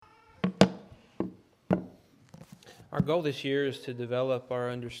Our goal this year is to develop our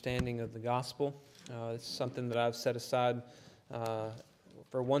understanding of the gospel. It's something that I've set aside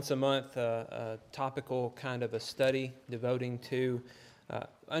for once a month, a topical kind of a study devoting to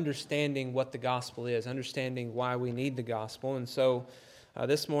understanding what the gospel is, understanding why we need the gospel. And so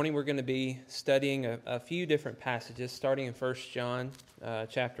this morning we're going to be studying a few different passages, starting in 1 John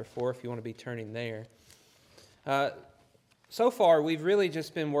chapter 4, if you want to be turning there. So far, we've really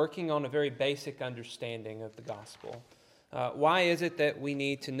just been working on a very basic understanding of the gospel. Why is it that we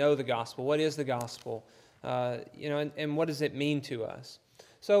need to know the gospel? What is the gospel? And what does it mean to us?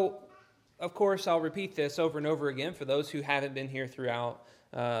 So, of course, I'll repeat this over and over again for those who haven't been here throughout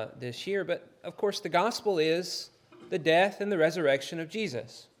this year. But, of course, the gospel is the death and the resurrection of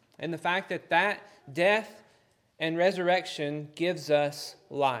Jesus. And the fact that that death and resurrection gives us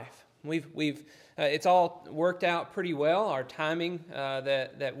life. It's all worked out pretty well. Our timing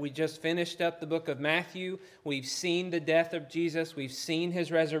that we just finished up the book of Matthew. We've seen the death of Jesus. We've seen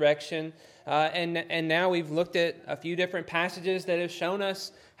his resurrection. And now we've looked at a few different passages that have shown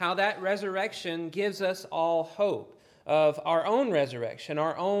us how that resurrection gives us all hope of our own resurrection,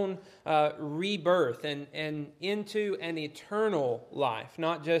 our own rebirth and into an eternal life,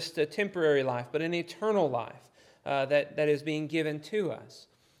 not just a temporary life, but an eternal life that is being given to us.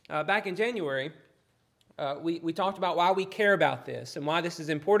 Back in January, we talked about why we care about this and why this is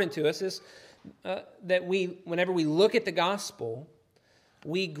important to us is that whenever we look at the gospel,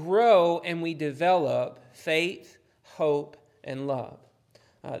 we grow and we develop faith, hope, and love.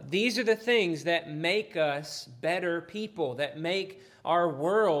 These are the things that make us better people, that make our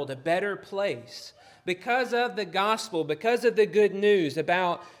world a better place. Because of the gospel, because of the good news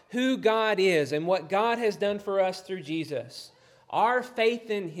about who God is and what God has done for us through Jesus, our faith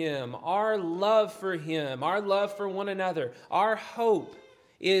in him, our love for him, our love for one another, our hope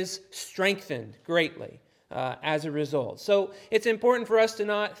is strengthened greatly as a result. So it's important for us to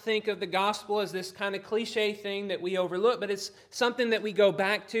not think of the gospel as this kind of cliche thing that we overlook, but it's something that we go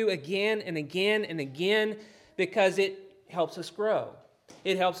back to again and again and again because it helps us grow.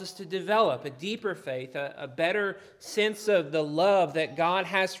 It helps us to develop a deeper faith, a better sense of the love that God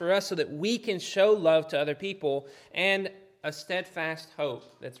has for us so that we can show love to other people, and a steadfast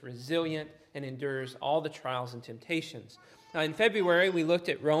hope that's resilient and endures all the trials and temptations. In February, we looked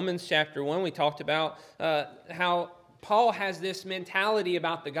at Romans chapter 1. We talked about how Paul has this mentality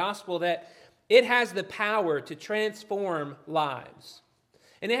about the gospel that it has the power to transform lives.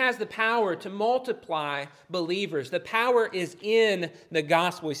 And it has the power to multiply believers. The power is in the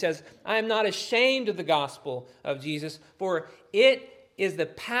gospel. He says, I am not ashamed of the gospel of Jesus, for it is the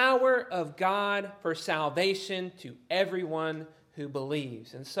power of God for salvation to everyone who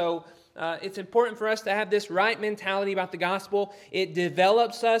believes. And so it's important for us to have this right mentality about the gospel. It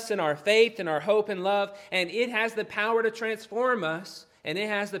develops us in our faith and our hope and love, and it has the power to transform us, and it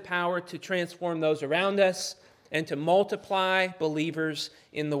has the power to transform those around us and to multiply believers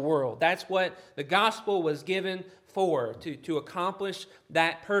in the world. That's what the gospel was given for, to accomplish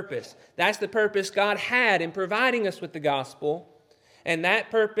that purpose. That's the purpose God had in providing us with the gospel. And that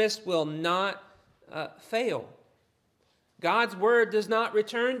purpose will not fail. God's word does not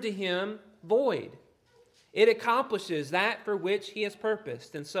return to him void. It accomplishes that for which he has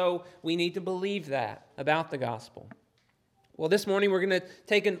purposed. And so we need to believe that about the gospel. Well, this morning we're going to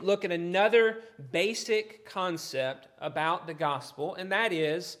take a look at another basic concept about the gospel, and that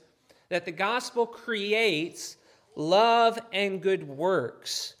is that the gospel creates love and good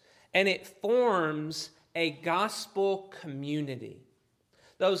works, and it forms a gospel community.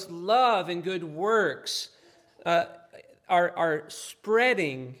 Those love and good works are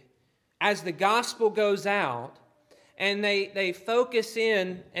spreading as the gospel goes out, and they focus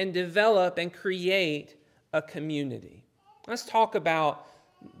in and develop and create a community. Let's talk about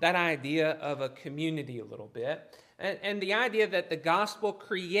that idea of a community a little bit, and the idea that the gospel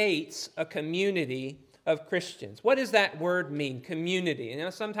creates a community of Christians. What does that word mean, community?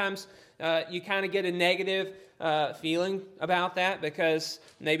 Sometimes you kind of get a negative feeling about that because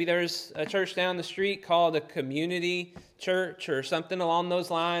maybe there's a church down the street called a community church or something along those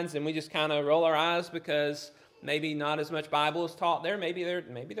lines, and we just kind of roll our eyes because maybe not as much Bible is taught there. Maybe they're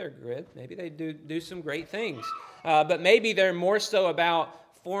good. Maybe they do some great things, but maybe they're more so about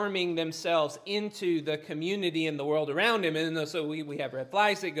forming themselves into the community and the world around them, and so we have red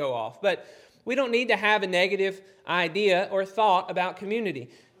flags that go off. But we don't need to have a negative idea or thought about community.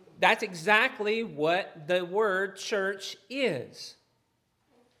 That's exactly what the word church is.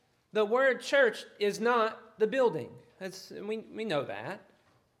 The word church is not the building. We know that.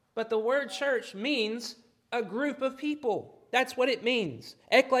 But the word church means a group of people. That's what it means.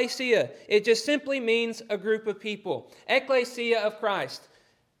 Ecclesia, it just simply means a group of people. Ecclesia of Christ,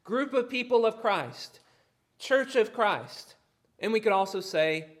 group of people of Christ, church of Christ. And we could also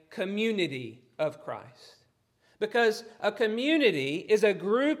say community of Christ. Because a community is a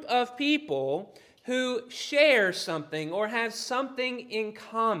group of people who share something or have something in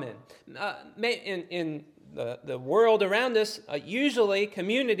common. In the world around us, usually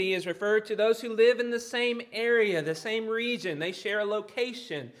community is referred to those who live in the same area, the same region. They share a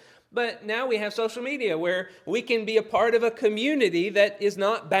location. But now we have social media where we can be a part of a community that is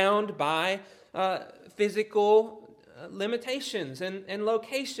not bound by physical limitations and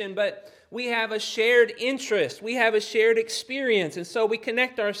location, but we have a shared interest. We have a shared experience. And so we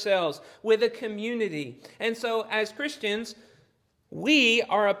connect ourselves with a community. And so as Christians, we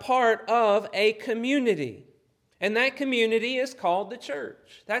are a part of a community. And that community is called the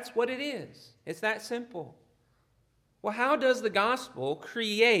church. That's what it is. It's that simple. Well, how does the gospel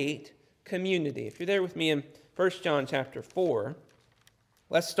create community? If you're there with me in 1 John chapter 4,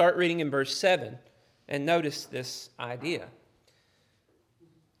 let's start reading in verse 7 and notice this idea.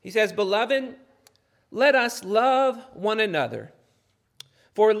 He says, "Beloved, let us love one another,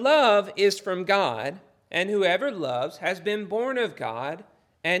 for love is from God, and whoever loves has been born of God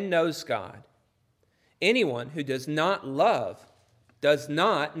and knows God. Anyone who does not love does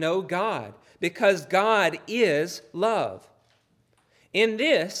not know God, because God is love. In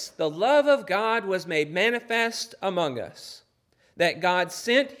this, the love of God was made manifest among us, that God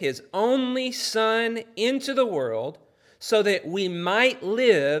sent His only Son into the world so that we might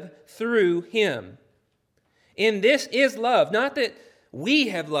live through Him. In this is love, not that we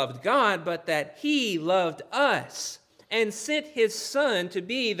have loved God, but that He loved us and sent His Son to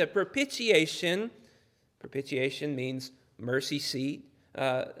be the propitiation. Propitiation means mercy seat,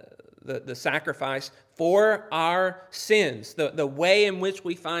 the sacrifice for our sins, the way in which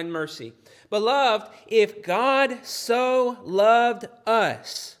we find mercy. Beloved, if God so loved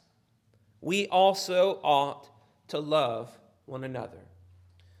us, we also ought to love one another."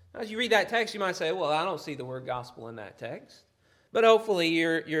 Now, as you read that text, you might say, well, I don't see the word gospel in that text. But hopefully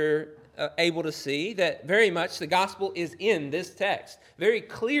you're able to see that very much the gospel is in this text, very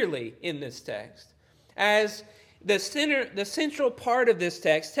clearly in this text. As the central part of this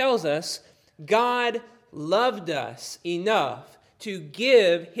text tells us, God loved us enough to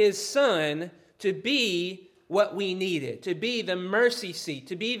give His Son to be what we needed, to be the mercy seat,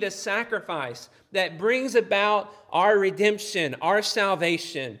 to be the sacrifice that brings about our redemption, our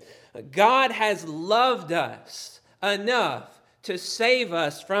salvation. God has loved us enough to save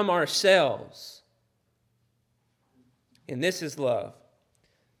us from ourselves. And this is love.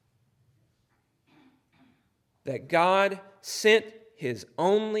 That God sent His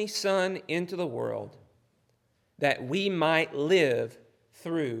only Son into the world that we might live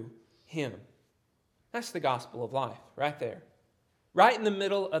through Him. That's the gospel of life, right there. Right in the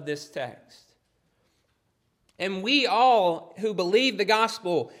middle of this text. And we all who believe the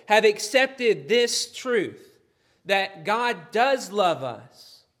gospel have accepted this truth, that God does love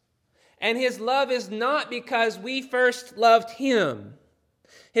us. And His love is not because we first loved Him.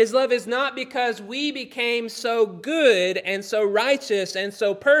 His love is not because we became so good and so righteous and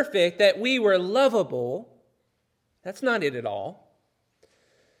so perfect that we were lovable. That's not it at all.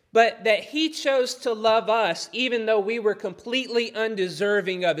 But that He chose to love us even though we were completely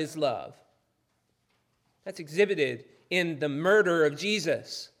undeserving of His love. That's exhibited in the murder of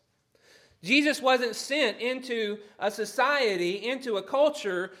Jesus. Jesus wasn't sent into a society, into a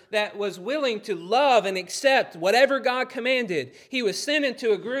culture that was willing to love and accept whatever God commanded. He was sent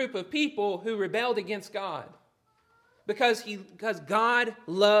into a group of people who rebelled against God. Because God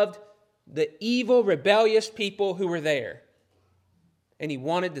loved the evil, rebellious people who were there. And He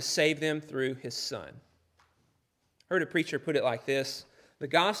wanted to save them through His Son. I heard a preacher put it like this: the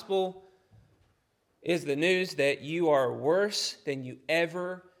gospel is the news that you are worse than you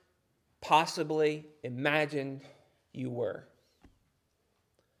ever possibly imagined you were,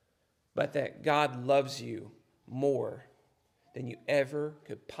 but that God loves you more than you ever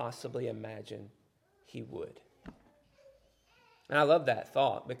could possibly imagine He would. And I love that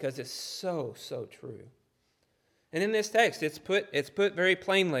thought because it's so, so true. And in this text, it's put very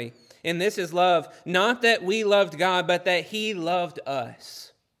plainly, and this is love, not that we loved God, but that He loved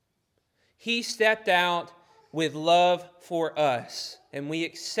us. He stepped out with love for us, and we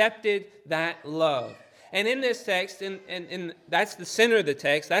accepted that love. And in this text, and that's the center of the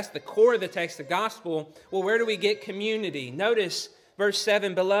text, that's the core of the text, the gospel. Well, where do we get community? Notice verse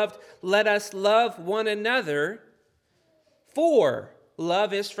 7, "Beloved, let us love one another, for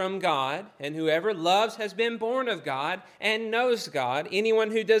love is from God, and whoever loves has been born of God and knows God.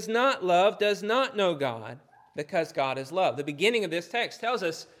 Anyone who does not love does not know God, because God is love. The beginning of this text tells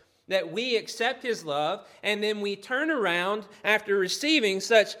us that we accept his love, and then we turn around after receiving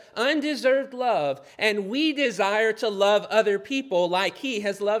such undeserved love, and we desire to love other people like he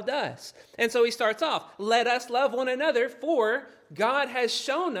has loved us. And so he starts off, let us love one another, for God has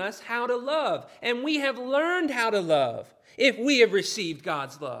shown us how to love, and we have learned how to love if we have received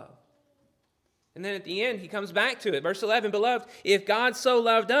God's love. And then at the end, he comes back to it. Verse 11, beloved, if God so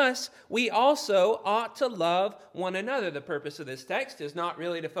loved us, we also ought to love one another. The purpose of this text is not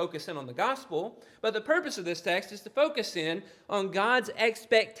really to focus in on the gospel, but the purpose of this text is to focus in on God's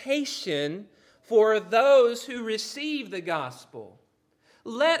expectation for those who receive the gospel.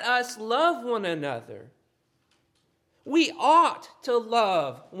 Let us love one another. We ought to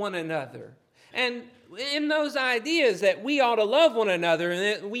love one another. And in those ideas that we ought to love one another and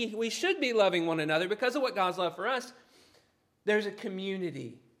that we should be loving one another because of what God's love for us, there's a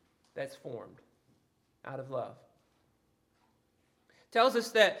community that's formed out of love. It tells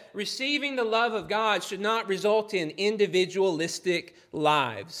us that receiving the love of God should not result in individualistic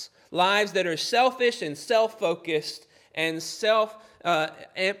lives that are selfish and self-focused and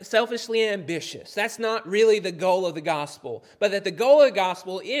selfishly ambitious. That's not really the goal of the gospel, but that the goal of the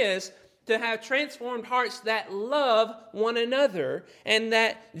gospel is to have transformed hearts that love one another and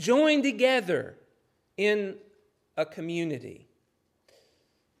that join together in a community.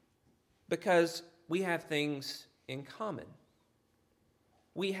 Because we have things in common.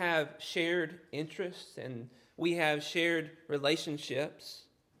 We have shared interests and we have shared relationships.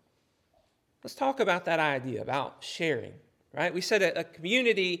 Let's talk about that idea, about sharing, right? We said a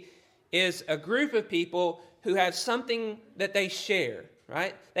community is a group of people who have something that they share.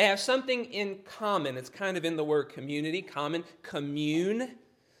 Right? They have something in common. It's kind of in the word community, common, commune,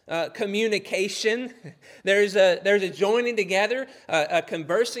 communication. There's a joining together, a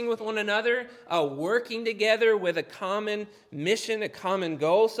conversing with one another, a working together with a common mission, a common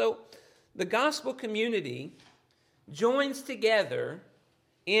goal. So the gospel community joins together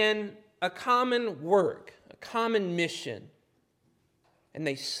in a common work, a common mission, and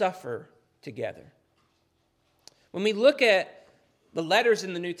they suffer together. When we look at the letters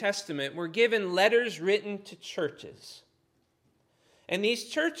in the New Testament, we're given letters written to churches. And these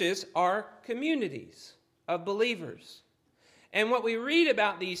churches are communities of believers. And what we read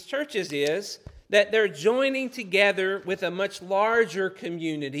about these churches is that they're joining together with a much larger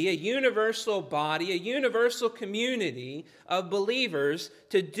community, a universal body, a universal community of believers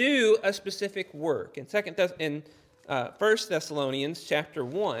to do a specific work. In 1 Thessalonians chapter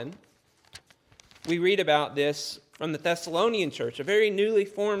 1, we read about this from the Thessalonian church, a very newly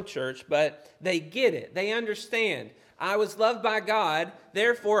formed church, but they get it. They understand. I was loved by God,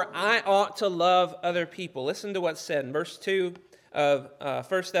 therefore I ought to love other people. Listen to what's said in verse 2 of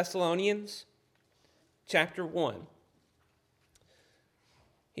 1 Thessalonians chapter 1.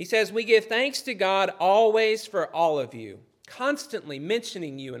 He says, we give thanks to God always for all of you, constantly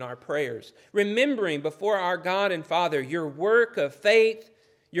mentioning you in our prayers, remembering before our God and Father your work of faith,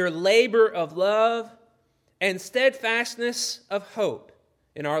 your labor of love, and steadfastness of hope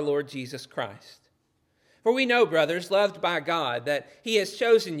in our Lord Jesus Christ. For we know, brothers, loved by God, that he has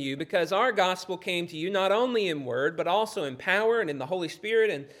chosen you because our gospel came to you not only in word, but also in power and in the Holy Spirit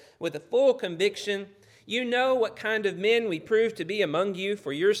and with a full conviction. You know what kind of men we proved to be among you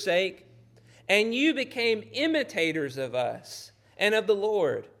for your sake, and you became imitators of us and of the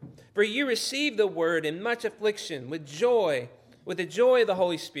Lord. For you received the word in much affliction with joy, with the joy of the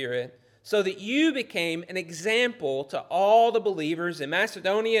Holy Spirit, so that you became an example to all the believers in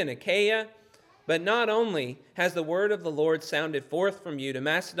Macedonia and Achaia. But not only has the word of the Lord sounded forth from you to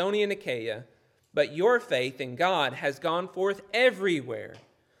Macedonia and Achaia, but your faith in God has gone forth everywhere,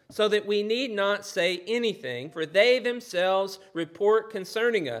 so that we need not say anything, for they themselves report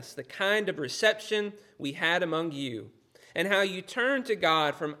concerning us the kind of reception we had among you, and how you turned to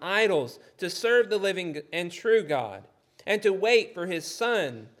God from idols to serve the living and true God, and to wait for his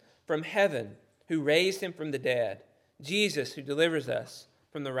Son from heaven, who raised him from the dead, Jesus, who delivers us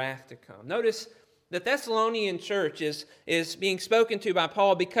from the wrath to come. Notice the Thessalonian church is being spoken to by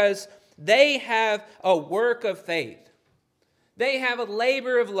Paul because they have a work of faith. They have a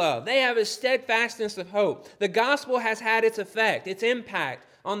labor of love. They have a steadfastness of hope. The gospel has had its effect, its impact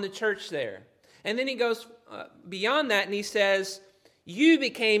on the church there. And then he goes beyond that and he says, You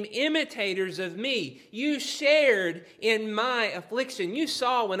became imitators of me. You shared in my affliction. You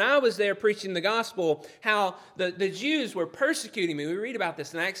saw when I was there preaching the gospel how the Jews were persecuting me. We read about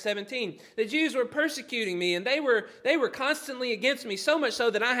this in Acts 17. The Jews were persecuting me, and they were constantly against me, so much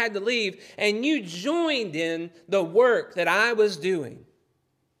so that I had to leave. And you joined in the work that I was doing.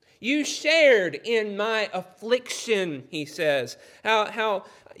 You shared in my affliction, he says. How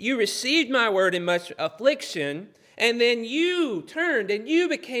you received my word in much affliction, and then you turned and you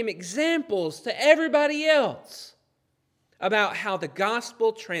became examples to everybody else about how the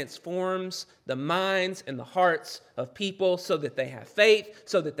gospel transforms the minds and the hearts of people so that they have faith,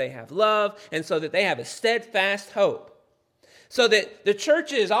 so that they have love, and so that they have a steadfast hope. So that the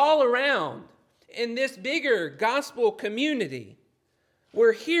churches all around in this bigger gospel community,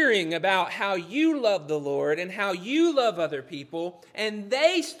 we're hearing about how you love the Lord and how you love other people, and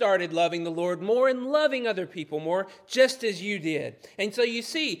they started loving the Lord more and loving other people more, just as you did. And so you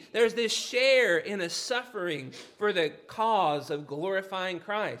see, there's this share in a suffering for the cause of glorifying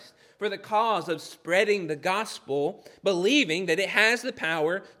Christ, for the cause of spreading the gospel, believing that it has the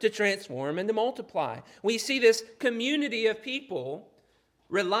power to transform and to multiply. We see this community of people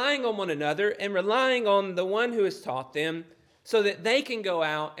relying on one another and relying on the one who has taught them, so that they can go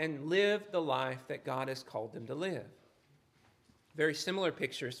out and live the life that God has called them to live. Very similar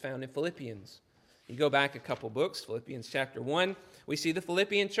picture is found in Philippians. You go back a couple books, Philippians chapter 1, we see the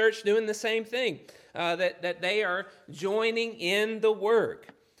Philippian church doing the same thing, that they are joining in the work.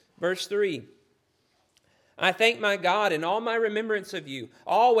 Verse 3, I thank my God in all my remembrance of you,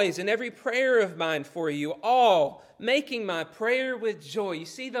 always in every prayer of mine for you, all making my prayer with joy. You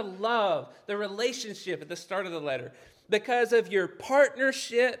see the love, the relationship at the start of the letter. Because of your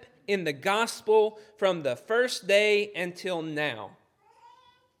partnership in the gospel from the first day until now.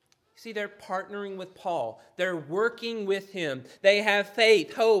 See, they're partnering with Paul. They're working with him. They have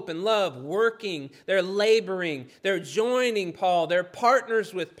faith, hope, and love working. They're laboring. They're joining Paul. They're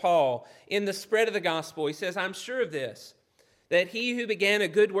partners with Paul in the spread of the gospel. He says, I'm sure of this, that he who began a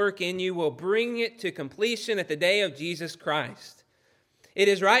good work in you will bring it to completion at the day of Jesus Christ. It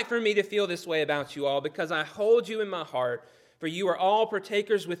is right for me to feel this way about you all, because I hold you in my heart, for you are all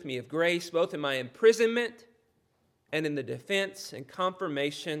partakers with me of grace, both in my imprisonment and in the defense and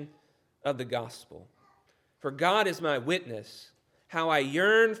confirmation of the gospel. For God is my witness, how I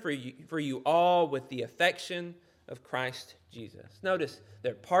yearn for you all with the affection of Christ Jesus. Notice,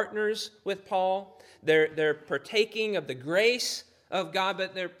 they're partners with Paul. They're partaking of the grace of God,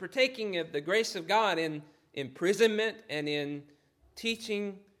 but they're partaking of the grace of God in imprisonment and in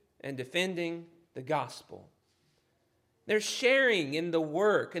teaching and defending the gospel. They're sharing in the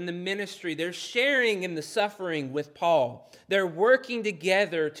work and the ministry. They're sharing in the suffering with Paul. They're working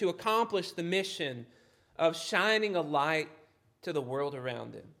together to accomplish the mission of shining a light to the world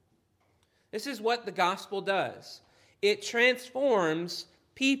around them. This is what the gospel does. It transforms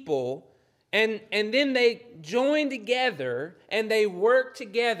people, and then they join together and they work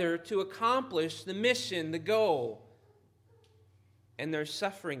together to accomplish the mission, the goal. And they're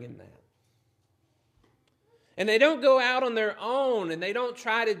suffering in that. And they don't go out on their own, and they don't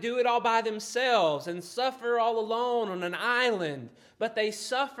try to do it all by themselves and suffer all alone on an island, but they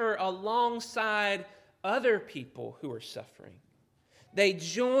suffer alongside other people who are suffering. They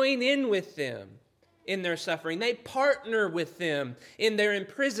join in with them in their suffering. They partner with them in their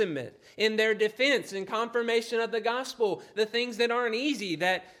imprisonment, in their defense and confirmation of the gospel, the things that aren't easy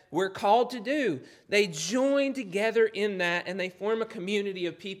that we're called to do. They join together in that, and they form a community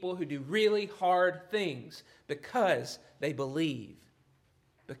of people who do really hard things because they believe,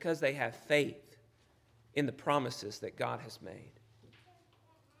 because they have faith in the promises that God has made.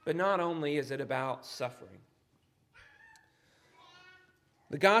 But not only is it about suffering.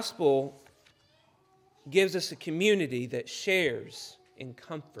 The gospel gives us a community that shares in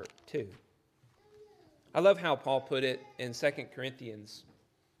comfort too. I love how Paul put it in 2 Corinthians.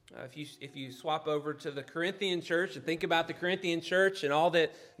 If you swap over to the Corinthian church and think about the Corinthian church and all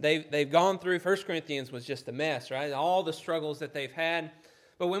that they've gone through, 1 Corinthians was just a mess, right? All the struggles that they've had.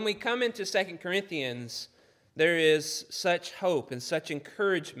 But when we come into 2 Corinthians, there is such hope and such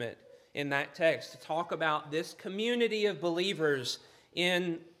encouragement in that text to talk about this community of believers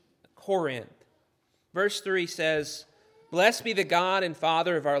in Corinth. Verse 3 says, Blessed be the God and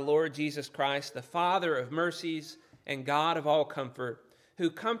Father of our Lord Jesus Christ, the Father of mercies and God of all comfort, who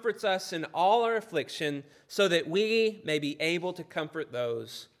comforts us in all our affliction, so that we may be able to comfort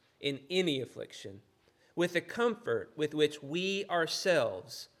those in any affliction, with the comfort with which we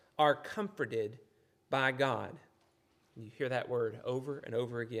ourselves are comforted by God. You hear that word over and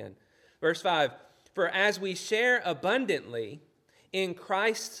over again. Verse 5, For as we share abundantly in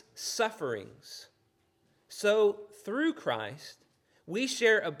Christ's sufferings, so through Christ we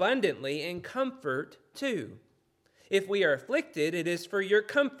share abundantly in comfort too. If we are afflicted, it is for your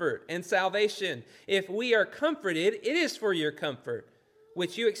comfort and salvation. If we are comforted, it is for your comfort,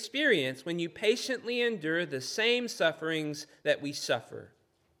 which you experience when you patiently endure the same sufferings that we suffer.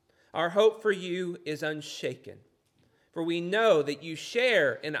 Our hope for you is unshaken, for we know that you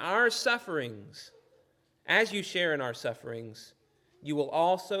share in our sufferings. As you share in our sufferings, you will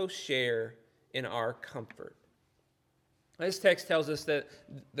also share in our comfort. This text tells us that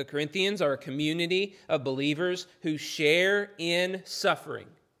the Corinthians are a community of believers who share in suffering.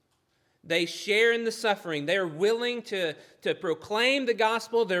 They share in the suffering. They're willing to proclaim the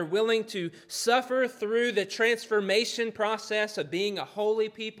gospel. They're willing to suffer through the transformation process of being a holy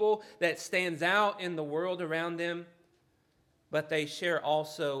people that stands out in the world around them. But they share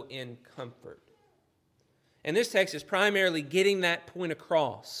also in comfort. And this text is primarily getting that point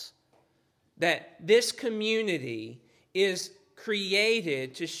across, that this community is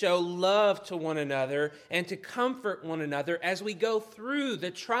created to show love to one another and to comfort one another as we go through the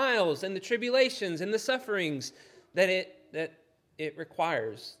trials and the tribulations and the sufferings that it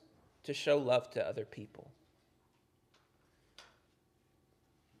requires to show love to other people.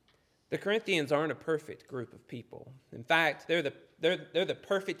 The Corinthians aren't a perfect group of people. In fact, they're the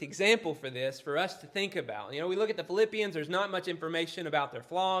perfect example for this, for us to think about. We look at the Philippians, there's not much information about their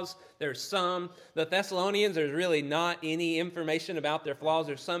flaws. There's some. The Thessalonians, there's really not any information about their flaws.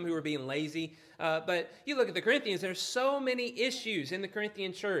 There's some who are being lazy. But you look at the Corinthians, there's so many issues in the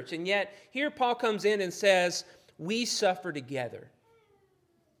Corinthian church. And yet, here Paul comes in and says, we suffer together.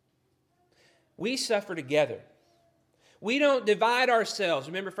 We suffer together. We don't divide ourselves.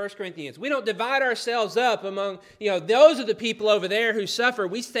 Remember 1 Corinthians. We don't divide ourselves up among, those are the people over there who suffer.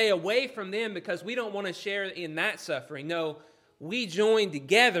 We stay away from them because we don't want to share in that suffering. No, we join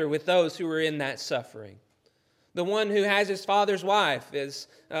together with those who are in that suffering. The one who has his father's wife is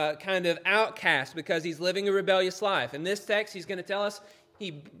kind of outcast because he's living a rebellious life. In this text, he's going to tell us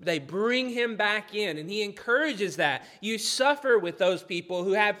they bring him back in, and he encourages that. You suffer with those people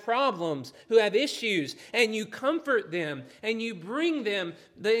who have problems, who have issues, and you comfort them, and you bring them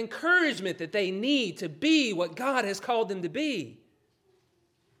the encouragement that they need to be what God has called them to be.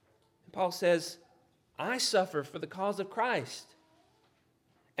 And Paul says, I suffer for the cause of Christ,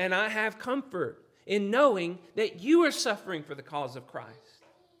 and I have comfort in knowing that you are suffering for the cause of Christ.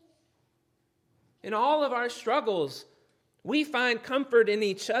 In all of our struggles, we find comfort in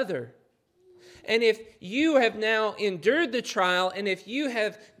each other. And if you have now endured the trial, and if you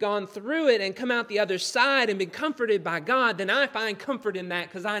have gone through it and come out the other side and been comforted by God, then I find comfort in that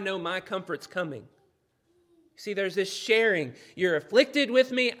because I know my comfort's coming. See, there's this sharing. You're afflicted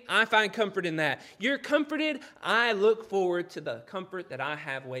with me, I find comfort in that. You're comforted, I look forward to the comfort that I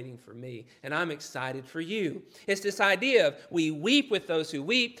have waiting for me, and I'm excited for you. It's this idea of we weep with those who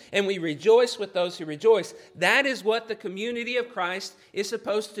weep, and we rejoice with those who rejoice. That is what the community of Christ is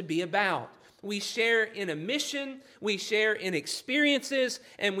supposed to be about. We share in a mission, we share in experiences,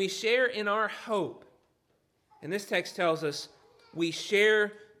 and we share in our hope. And this text tells us we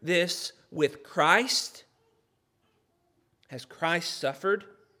share this with Christ. Has Christ suffered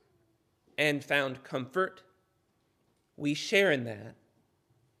and found comfort? We share in that.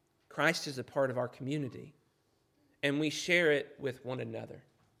 Christ is a part of our community, and we share it with one another.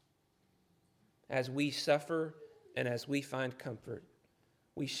 As we suffer and as we find comfort,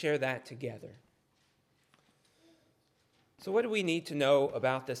 we share that together. So what do we need to know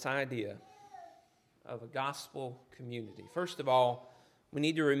about this idea of a gospel community? First of all, we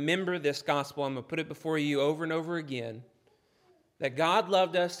need to remember this gospel. I'm going to put it before you over and over again. That God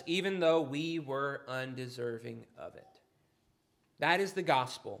loved us even though we were undeserving of it. That is the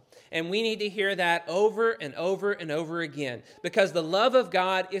gospel. And we need to hear that over and over and over again. Because the love of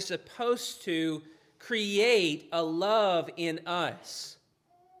God is supposed to create a love in us.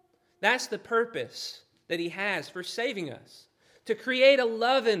 That's the purpose that He has for saving us. To create a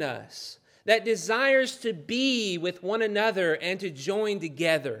love in us that desires to be with one another and to join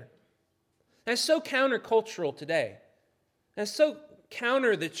together. That's so countercultural today. That's so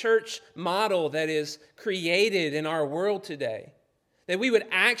counter the church model that is created in our world today. That we would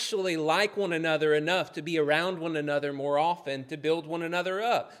actually like one another enough to be around one another more often, to build one another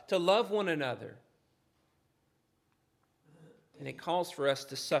up, to love one another. And it calls for us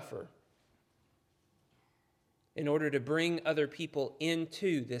to suffer in order to bring other people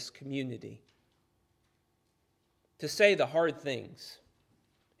into this community. To say the hard things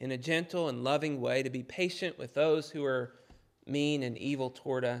in a gentle and loving way, to be patient with those who are mean and evil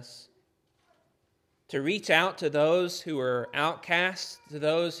toward us, to reach out to those who are outcasts, to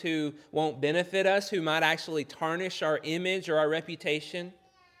those who won't benefit us, who might actually tarnish our image or our reputation,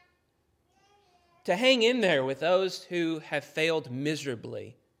 to hang in there with those who have failed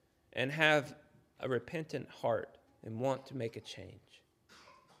miserably and have a repentant heart and want to make a change.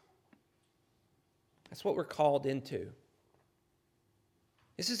 That's what we're called into.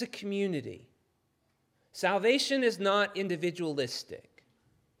 This is a community. Salvation is not individualistic.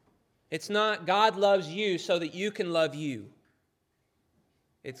 It's not God loves you so that you can love you.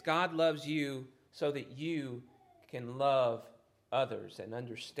 It's God loves you so that you can love others and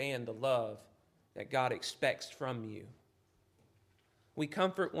understand the love that God expects from you. We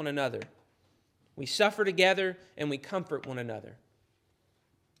comfort one another. We suffer together and we comfort one another.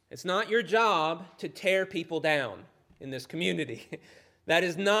 It's not your job to tear people down in this community. That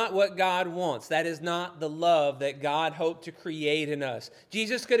is not what God wants. That is not the love that God hoped to create in us.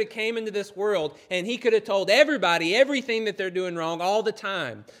 Jesus could have came into this world and he could have told everybody everything that they're doing wrong all the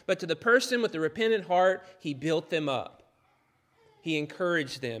time. But to the person with the repentant heart, he built them up. He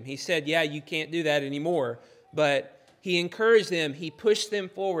encouraged them. He said, yeah, you can't do that anymore. But he encouraged them. He pushed them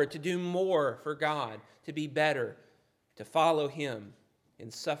forward to do more for God, to be better, to follow him in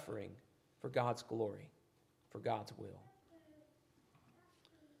suffering for God's glory, for God's will.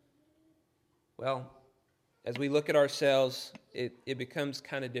 Well, as we look at ourselves, it becomes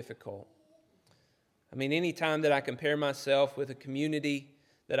kind of difficult. I mean, any time that I compare myself with a community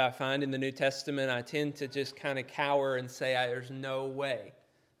that I find in the New Testament, I tend to just kind of cower and say, there's no way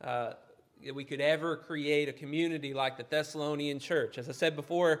we could ever create a community like the Thessalonian church. As I said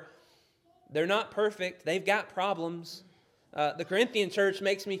before, they're not perfect. They've got problems. The Corinthian church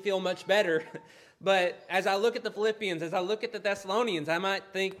makes me feel much better. But as I look at the Philippians, as I look at the Thessalonians, I might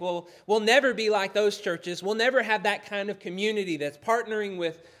think, well, we'll never be like those churches. We'll never have that kind of community that's partnering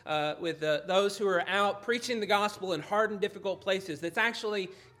with those who are out preaching the gospel in hard and difficult places, that's actually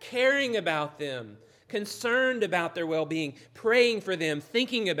caring about them, concerned about their well-being, praying for them,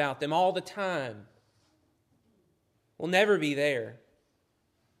 thinking about them all the time. We'll never be there.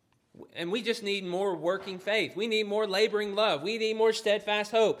 And we just need more working faith. We need more laboring love. We need more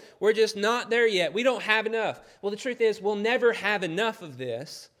steadfast hope. We're just not there yet. We don't have enough. Well, the truth is, we'll never have enough of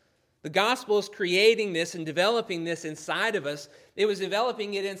this. The gospel is creating this and developing this inside of us. It was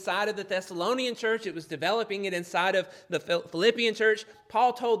developing it inside of the Thessalonian church. It was developing it inside of the Philippian church.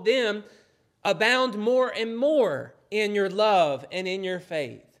 Paul told them, abound more and more in your love and in your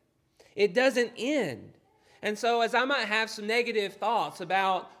faith. It doesn't end. And so as I might have some negative thoughts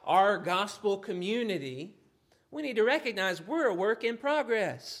about our gospel community, we need to recognize we're a work in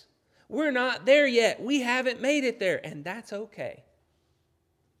progress. We're not there yet. We haven't made it there, and that's okay.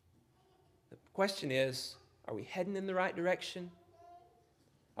 The question is, are we heading in the right direction?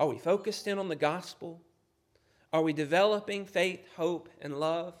 Are we focused in on the gospel? Are we developing faith, hope, and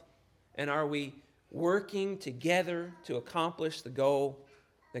love? And are we working together to accomplish the goal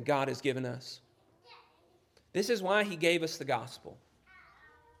that God has given us? This is why he gave us the gospel.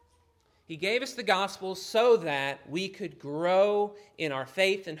 He gave us the gospel so that we could grow in our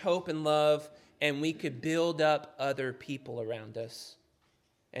faith and hope and love, and we could build up other people around us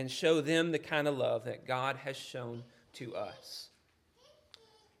and show them the kind of love that God has shown to us.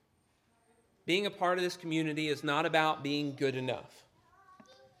 Being a part of this community is not about being good enough.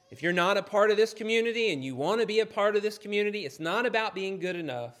 If you're not a part of this community and you want to be a part of this community, it's not about being good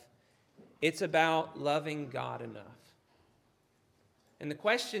enough. It's about loving God enough. And the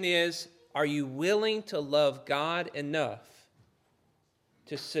question is, are you willing to love God enough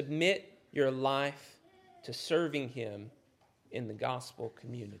to submit your life to serving him in the gospel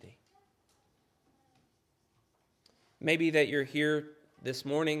community? Maybe that you're here this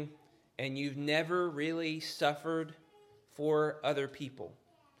morning and you've never really suffered for other people.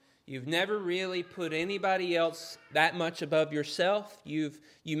 You've never really put anybody else that much above yourself. You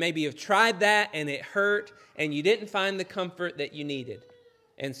maybe have tried that and it hurt and you didn't find the comfort that you needed.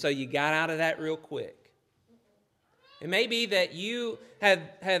 And so you got out of that real quick. It may be that you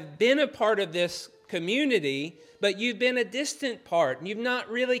have been a part of this community, but you've been a distant part and you've not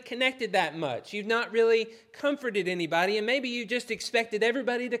really connected that much. You've not really comforted anybody, and maybe you just expected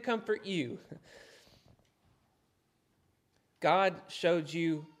everybody to comfort you. God showed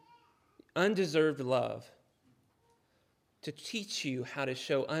you undeserved love to teach you how to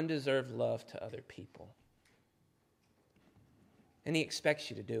show undeserved love to other people. And he expects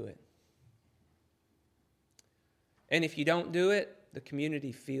you to do it. And if you don't do it, the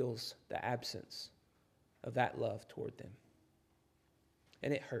community feels the absence of that love toward them.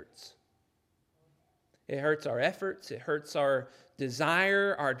 And it hurts. It hurts our efforts. It hurts our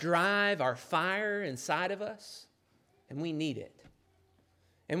desire, our drive, our fire inside of us. And we need it.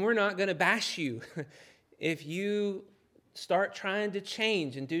 And we're not going to bash you if you start trying to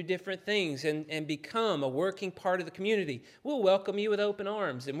change and do different things and become a working part of the community. We'll welcome you with open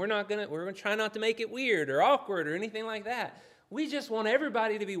arms. And we're going to try not to make it weird or awkward or anything like that. We just want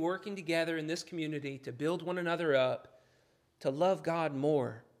everybody to be working together in this community to build one another up, to love God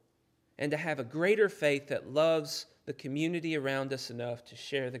more, and to have a greater faith that loves the community around us enough to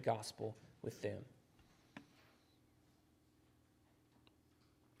share the gospel with them.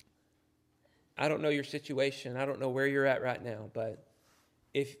 I don't know your situation. I don't know where you're at right now, but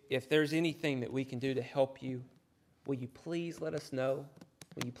if there's anything that we can do to help you, will you please let us know?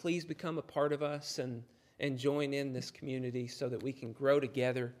 Will you please become a part of us and join in this community so that we can grow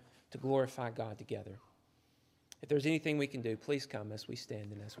together to glorify God together? If there's anything we can do, please come as we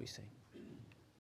stand and as we sing.